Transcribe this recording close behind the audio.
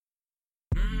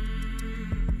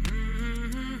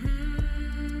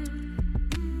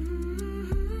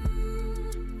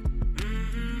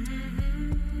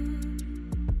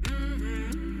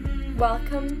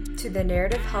Welcome to the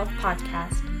Narrative Health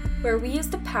Podcast, where we use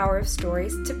the power of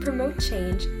stories to promote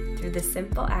change through the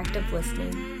simple act of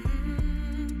listening.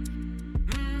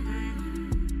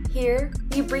 Here,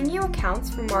 we bring you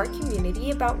accounts from our community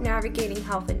about navigating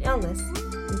health and illness,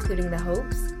 including the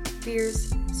hopes,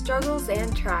 fears, struggles,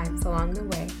 and triumphs along the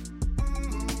way.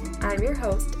 I'm your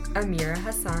host, Amira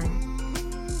Hassan.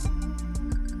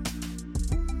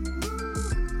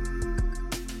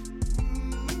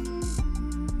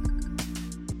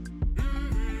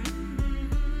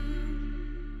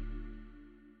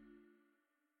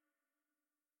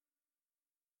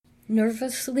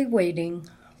 Nervously waiting,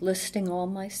 listing all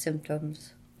my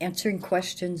symptoms, answering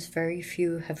questions very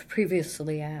few have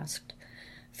previously asked,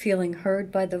 feeling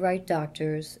heard by the right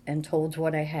doctors and told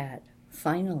what I had,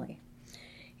 finally.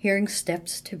 Hearing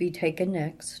steps to be taken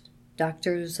next,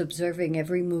 doctors observing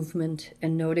every movement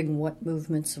and noting what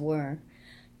movements were,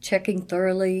 checking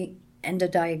thoroughly, and a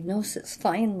diagnosis,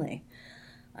 finally.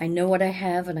 I know what I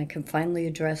have and I can finally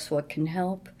address what can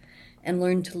help and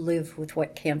learn to live with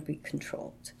what can't be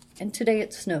controlled. And today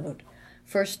it snowed,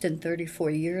 first in 34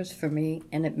 years for me,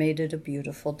 and it made it a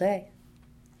beautiful day.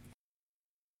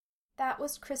 That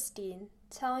was Christine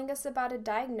telling us about a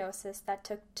diagnosis that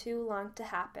took too long to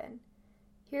happen.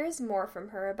 Here's more from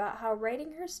her about how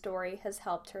writing her story has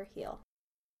helped her heal.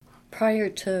 Prior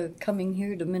to coming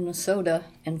here to Minnesota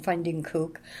and finding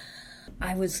Kook,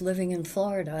 I was living in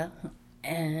Florida,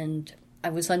 and I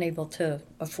was unable to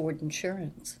afford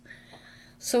insurance.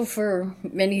 So for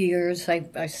many years,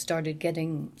 I started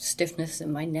getting stiffness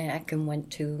in my neck and went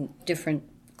to different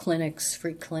clinics,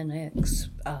 free clinics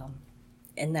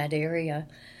in that area.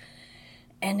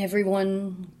 And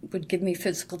everyone would give me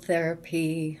physical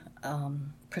therapy,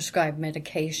 prescribe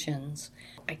medications.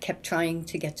 I kept trying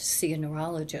to get to see a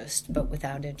neurologist, but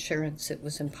without insurance, it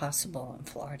was impossible in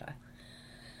Florida.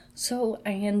 So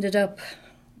I ended up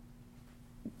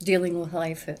dealing with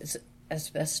life as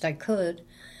best I could.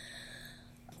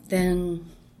 Then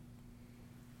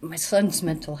my son's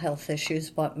mental health issues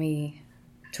brought me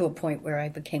to a point where I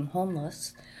became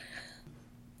homeless.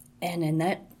 And in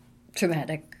that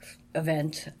traumatic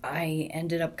event, I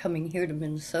ended up coming here to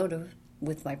Minnesota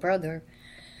with my brother.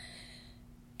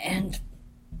 And it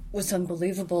was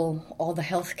unbelievable all the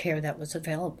health care that was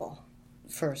available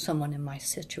for someone in my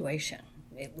situation.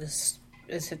 It was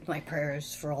as if my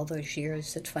prayers for all those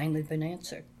years had finally been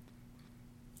answered.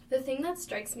 The thing that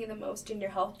strikes me the most in your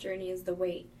health journey is the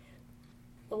wait.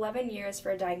 11 years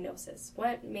for a diagnosis.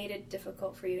 What made it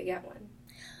difficult for you to get one?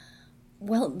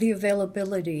 Well, the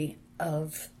availability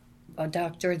of a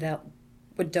doctor that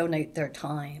would donate their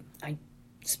time. I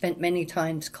spent many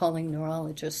times calling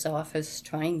neurologist's office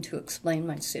trying to explain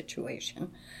my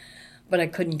situation, but I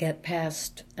couldn't get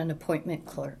past an appointment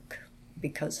clerk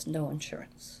because no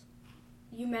insurance.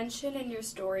 You mentioned in your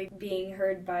story being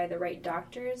heard by the right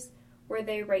doctors. Were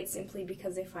they right simply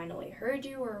because they finally heard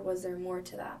you, or was there more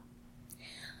to that?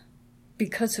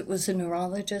 Because it was a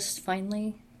neurologist,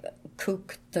 finally,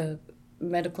 Kook, the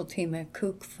medical team at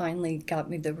Kook, finally got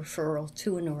me the referral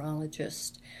to a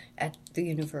neurologist at the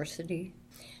university,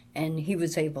 and he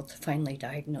was able to finally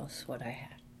diagnose what I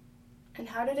had. And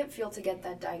how did it feel to get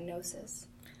that diagnosis?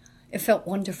 It felt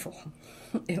wonderful.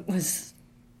 It was...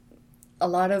 A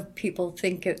lot of people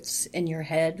think it's in your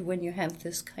head when you have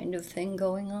this kind of thing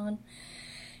going on.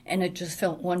 And it just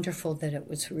felt wonderful that it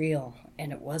was real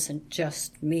and it wasn't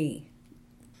just me.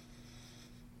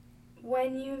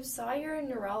 When you saw your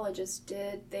neurologist,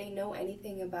 did they know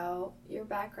anything about your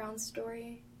background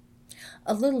story?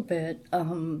 A little bit.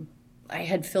 I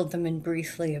had filled them in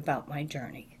briefly about my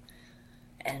journey.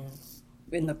 And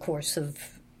in the course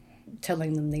of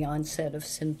telling them the onset of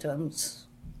symptoms,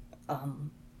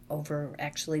 over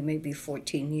actually maybe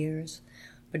 14 years,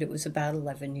 but it was about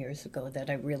 11 years ago that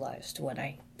I realized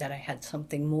that I had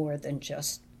something more than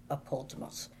just a pulled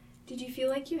muscle. Did you feel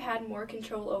like you had more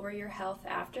control over your health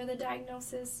after the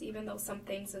diagnosis, even though some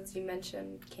things, as you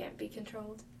mentioned, can't be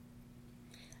controlled?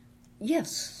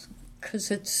 Yes,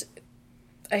 because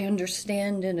I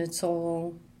understand and it's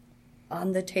all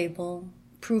on the table,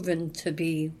 proven to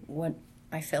be what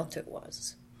I felt it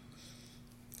was.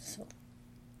 So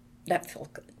that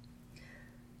felt good.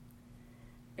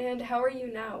 And how are you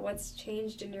now? What's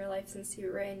changed in your life since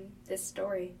you were in this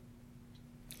story?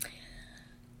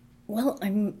 Well,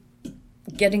 I'm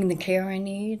getting the care I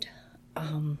need.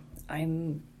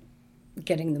 I'm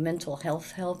getting the mental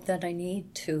health help that I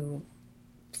need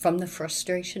from the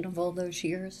frustration of all those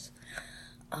years.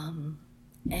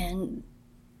 And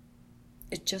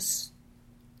it just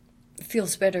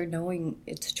feels better knowing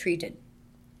it's treated.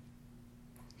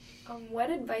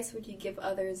 What advice would you give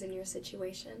others in your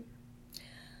situation?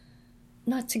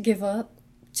 Not to give up,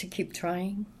 to keep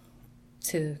trying,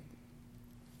 to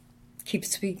keep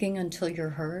speaking until you're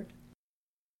heard.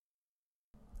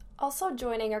 Also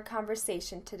joining our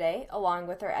conversation today, along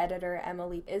with our editor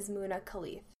Emily, is Muna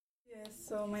Khalif. Yes,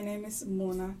 so my name is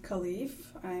Muna Khalif.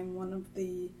 I'm one of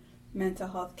the mental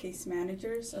health case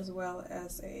managers as well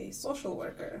as a social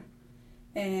worker.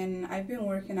 And I've been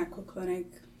working at Cook Clinic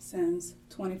since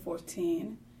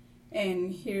 2014.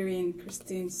 And hearing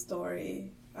Christine's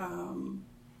story,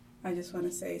 I just want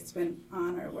to say it's been an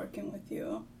honor working with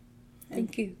you. And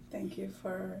Thank you. Thank you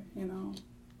for,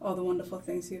 all the wonderful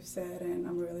things you've said, and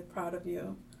I'm really proud of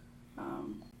you.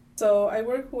 So I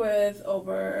work with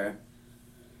over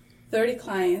 30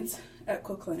 clients at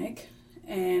Cook Clinic,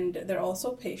 and they're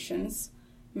also patients.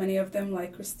 Many of them,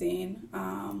 like Christine,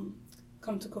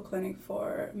 come to Cook Clinic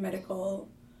for medical,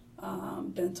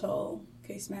 dental,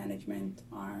 case management,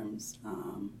 arms,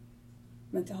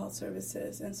 mental health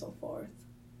services, and so forth.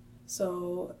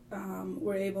 So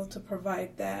we're able to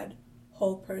provide that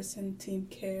whole person team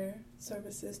care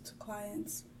services to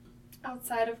clients.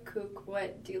 Outside of Cook,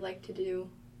 what do you like to do?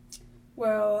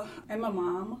 Well, I'm a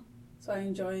mom, so I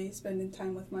enjoy spending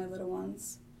time with my little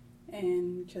ones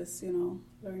and just,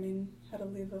 learning how to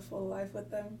live a full life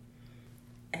with them.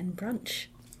 And brunch.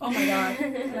 Oh my God.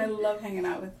 And I love hanging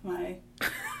out with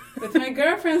my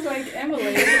girlfriends like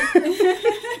Emily.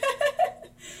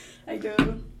 I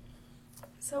do.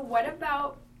 So what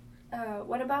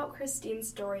about Christine's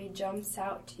story jumps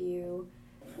out to you?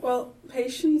 Well,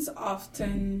 patients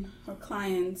often, or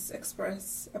clients,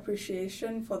 express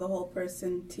appreciation for the whole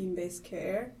person team-based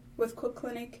care with Cook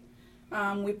Clinic.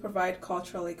 We provide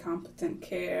culturally competent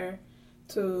care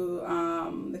to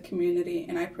the community,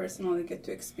 and I personally get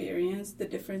to experience the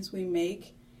difference we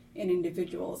make in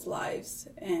individuals' lives.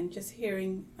 And just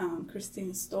hearing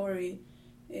Christine's story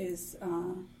is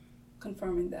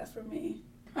confirming that for me.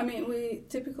 I mean, we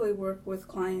typically work with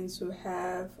clients who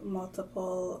have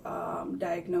multiple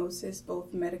diagnoses,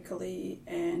 both medically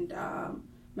and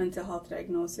mental health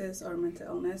diagnosis or mental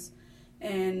illness.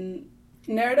 And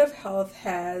narrative health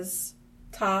has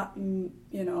taught,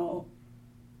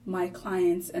 my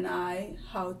clients and I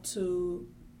how to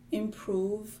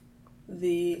improve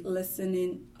the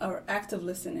listening or active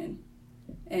listening.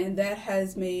 And that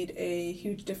has made a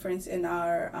huge difference in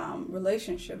our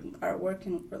relationship, our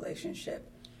working relationship.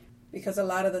 Because a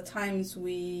lot of the times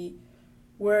we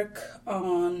work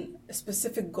on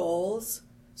specific goals,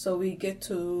 so we get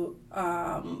to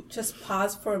just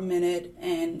pause for a minute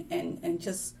and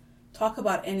just talk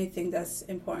about anything that's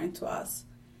important to us.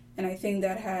 And I think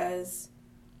that has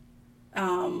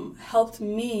helped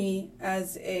me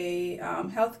as a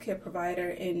healthcare provider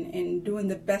in doing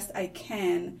the best I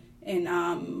can in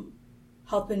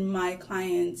helping my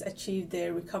clients achieve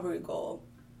their recovery goal.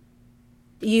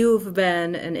 You've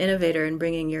been an innovator in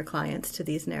bringing your clients to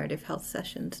these narrative health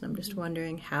sessions, and I'm just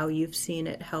wondering how you've seen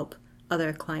it help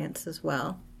other clients as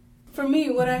well. For me,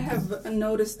 what I have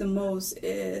noticed the most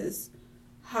is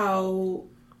how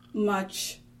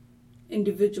much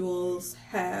individuals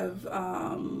have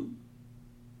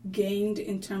gained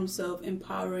in terms of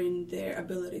empowering their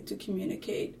ability to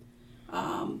communicate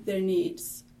their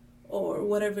needs or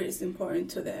whatever is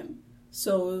important to them.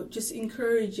 So just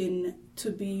encouraging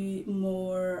to be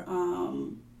more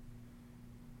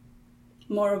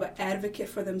of an advocate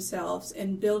for themselves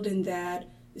and building that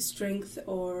strength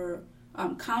or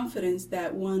confidence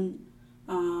that one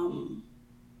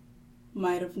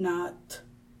might have not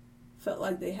felt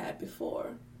like they had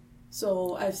before.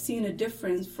 So I've seen a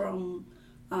difference from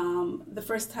the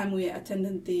first time we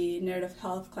attended the narrative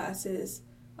health classes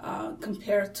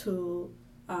compared to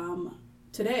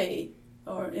today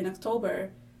or in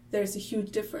October. There's a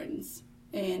huge difference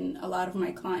in a lot of my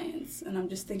clients. And I'm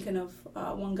just thinking of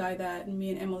one guy that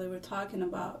me and Emily were talking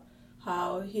about,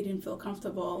 how he didn't feel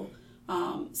comfortable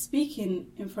speaking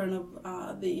in front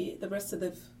of the rest of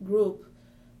the group.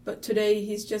 But today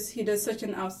he does such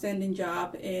an outstanding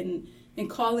job in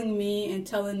calling me and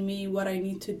telling me what I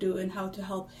need to do and how to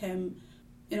help him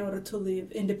in order to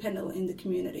live independently in the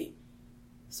community.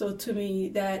 So to me,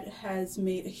 that has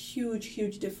made a huge,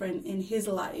 huge difference in his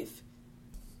life.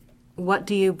 What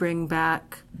do you bring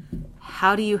back?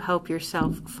 How do you help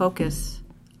yourself focus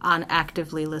on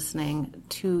actively listening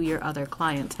to your other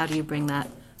clients? How do you bring that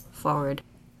forward?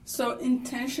 So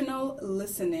intentional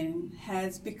listening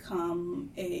has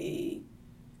become a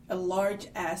large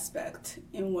aspect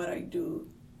in what I do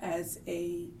as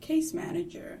a case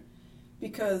manager.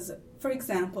 Because, for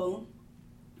example,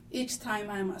 each time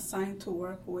I'm assigned to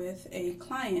work with a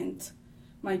client,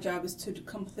 my job is to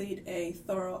complete a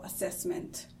thorough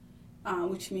assessment,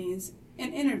 which means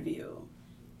an interview.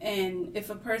 And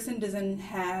if a person doesn't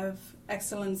have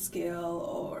excellent skill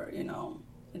or,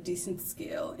 a decent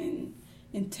skill in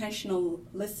intentional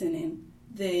listening,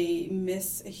 they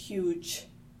miss a huge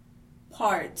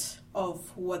part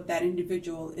of what that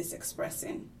individual is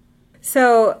expressing.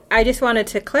 So I just wanted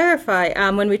to clarify,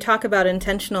 when we talk about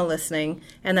intentional listening,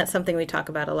 and that's something we talk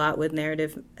about a lot with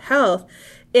narrative health,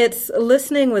 it's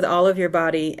listening with all of your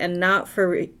body and not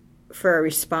for a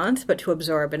response, but to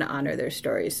absorb and honor their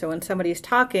stories. So when somebody's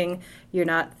talking, you're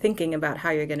not thinking about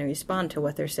how you're going to respond to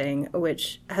what they're saying,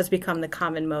 which has become the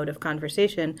common mode of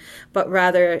conversation, but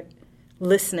rather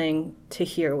listening to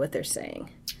hear what they're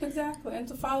saying. Exactly. And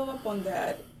to follow up on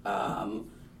that,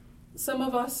 some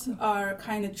of us are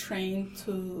kind of trained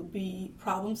to be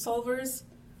problem solvers.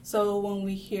 So when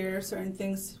we hear certain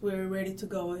things, we're ready to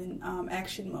go in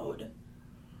action mode.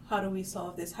 How do we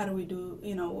solve this? How do we do,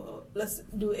 let's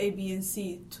do A, B, and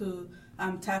C to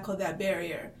tackle that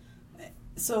barrier.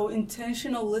 So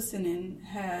intentional listening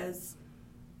has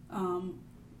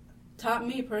taught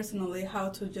me personally how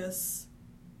to just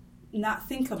not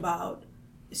think about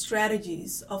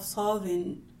strategies of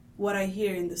solving what I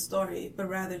hear in the story, but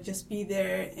rather just be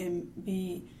there and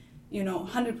be,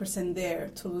 100%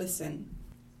 there to listen.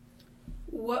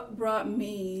 What brought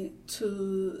me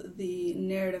to the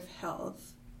narrative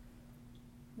health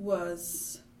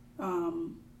was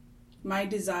my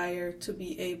desire to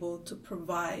be able to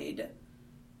provide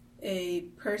a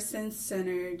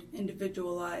person-centered,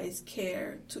 individualized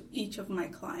care to each of my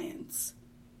clients.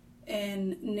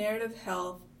 And narrative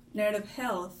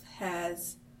health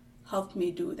has helped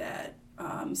me do that,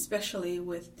 especially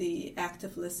with the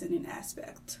active listening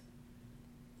aspect,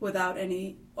 without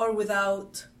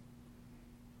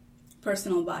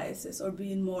personal biases or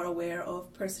being more aware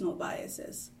of personal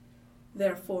biases.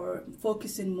 Therefore,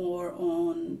 focusing more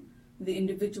on the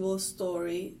individual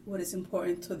story, what is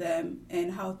important to them,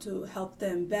 and how to help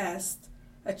them best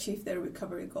achieve their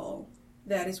recovery goal.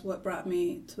 That is what brought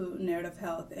me to narrative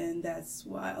health, and that's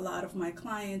why a lot of my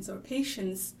clients or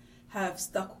patients have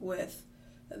stuck with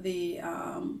the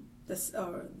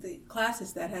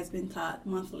classes that has been taught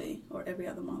monthly or every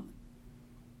other month.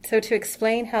 So to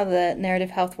explain how the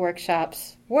narrative health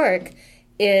workshops work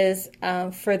is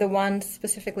for the ones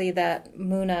specifically that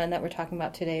Muna and that we're talking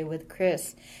about today with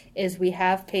Chris, is we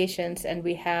have patients and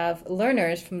we have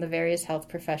learners from the various health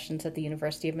professions at the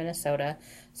University of Minnesota.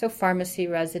 So pharmacy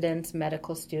residents,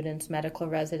 medical students, medical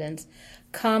residents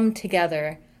come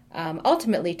together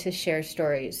ultimately to share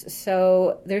stories.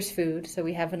 So there's food, so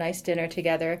we have a nice dinner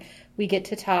together. We get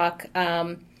to talk.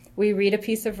 We read a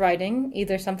piece of writing,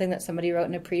 either something that somebody wrote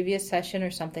in a previous session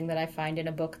or something that I find in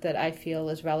a book that I feel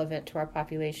is relevant to our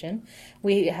population.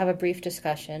 We have a brief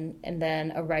discussion and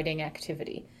then a writing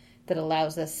activity that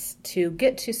allows us to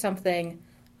get to something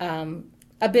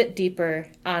a bit deeper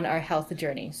on our health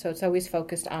journey. So it's always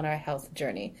focused on our health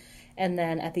journey. And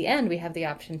then at the end, we have the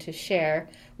option to share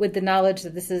with the knowledge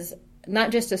that this is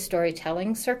not just a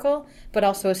storytelling circle, but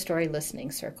also a story listening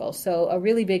circle. So a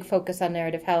really big focus on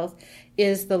narrative health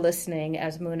is the listening,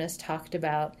 as Muna's talked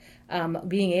about,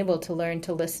 being able to learn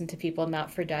to listen to people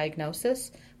not for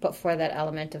diagnosis, but for that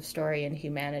element of story and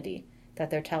humanity that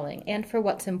they're telling, and for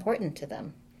what's important to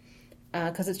them.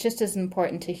 Because it's just as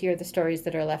important to hear the stories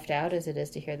that are left out as it is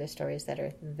to hear the stories that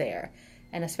are there.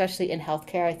 And especially in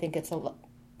healthcare, I think it's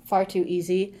far too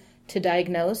easy to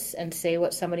diagnose and say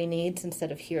what somebody needs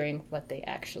instead of hearing what they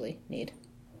actually need.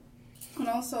 And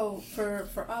also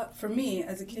for me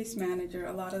as a case manager,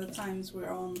 a lot of the times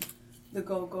we're on the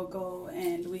go,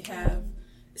 and we have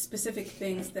specific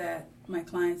things that my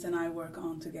clients and I work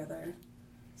on together.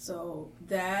 So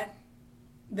that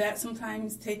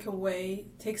sometimes takes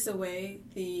away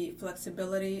the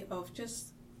flexibility of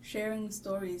just sharing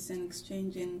stories and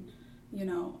exchanging,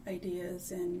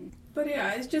 ideas. But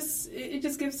yeah, it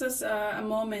just gives us a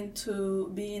moment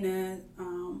to be in a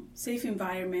safe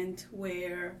environment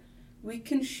where we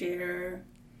can share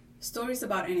stories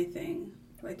about anything.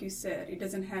 Like you said, it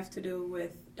doesn't have to do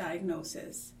with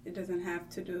diagnosis. It doesn't have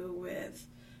to do with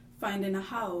finding a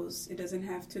house. It doesn't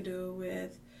have to do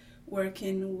with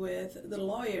working with the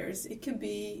lawyers. It can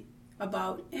be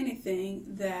about anything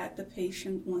that the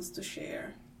patient wants to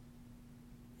share.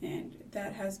 And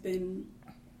that has been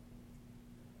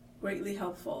greatly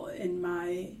helpful in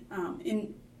my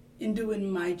in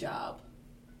doing my job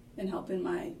and helping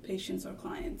my patients or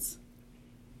clients.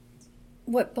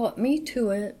 What brought me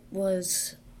to it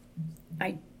was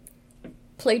I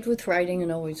played with writing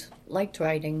and always liked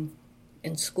writing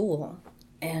in school.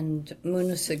 And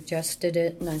Muna suggested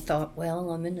it, and I thought,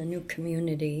 well, I'm in a new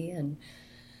community, and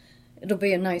it'll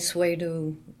be a nice way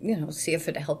to, see if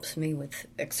it helps me with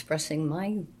expressing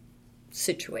my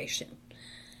situation.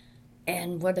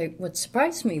 And what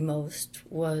surprised me most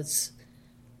was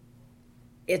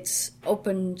it's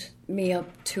opened me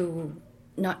up to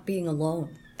not being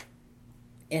alone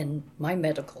in my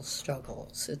medical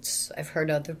struggles. I've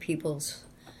heard other people's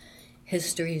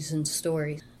histories and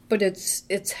stories, but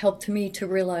it's helped me to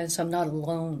realize I'm not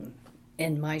alone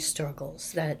in my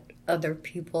struggles, that other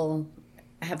people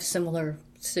have similar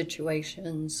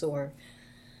situations, or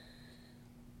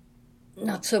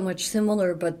not so much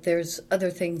similar, but there's other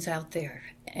things out there,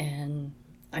 and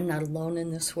I'm not alone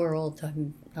in this world.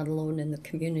 I'm not alone in the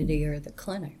community or the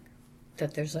clinic,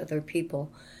 that there's other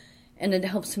people. And it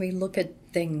helps me look at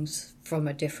things from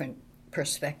a different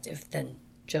perspective than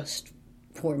just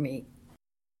for me.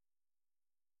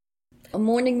 A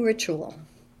morning ritual.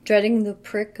 Dreading the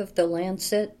prick of the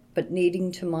lancet, but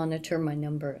needing to monitor my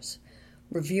numbers.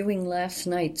 Reviewing last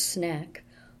night's snack,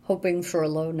 hoping for a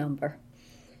low number.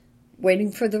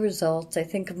 Waiting for the results, I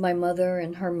think of my mother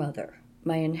and her mother.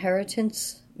 My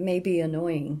inheritance may be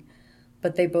annoying,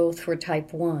 but they both were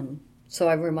type 1, so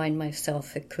I remind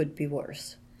myself it could be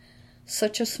worse.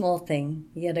 Such a small thing,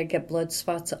 yet I get blood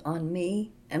spots on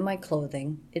me and my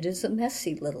clothing. It is a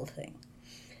messy little thing.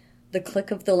 The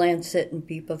click of the lancet and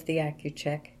beep of the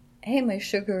Accu-Check. Hey, my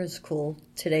sugar is cool.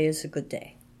 Today is a good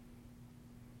day.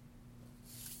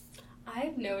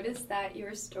 I've noticed that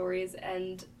your stories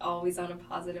end always on a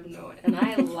positive note, and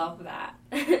I love that.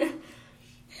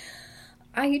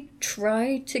 I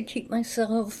try to keep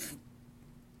myself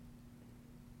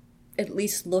at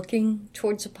least looking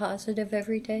towards a positive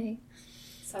every day.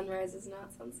 Sunrises,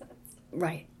 not sunsets.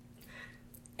 Right.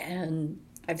 And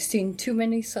I've seen too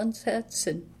many sunsets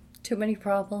and too many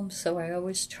problems, so I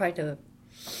always try to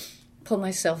pull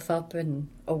myself up and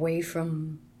away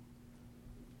from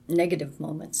negative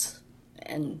moments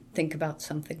and think about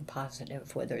something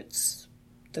positive, whether it's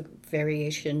the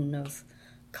variation of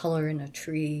color in a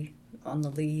tree on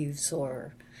the leaves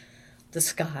or the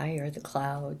sky or the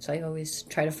clouds. I always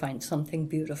try to find something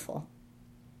beautiful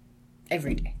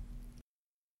every day.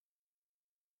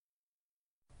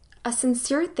 A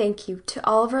sincere thank you to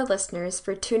all of our listeners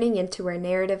for tuning into our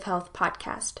Narrative Health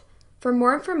podcast. For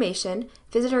more information,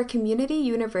 visit our Community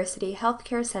University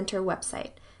Healthcare Center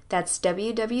website. That's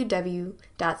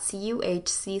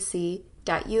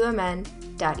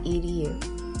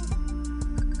www.cuhcc.umn.edu.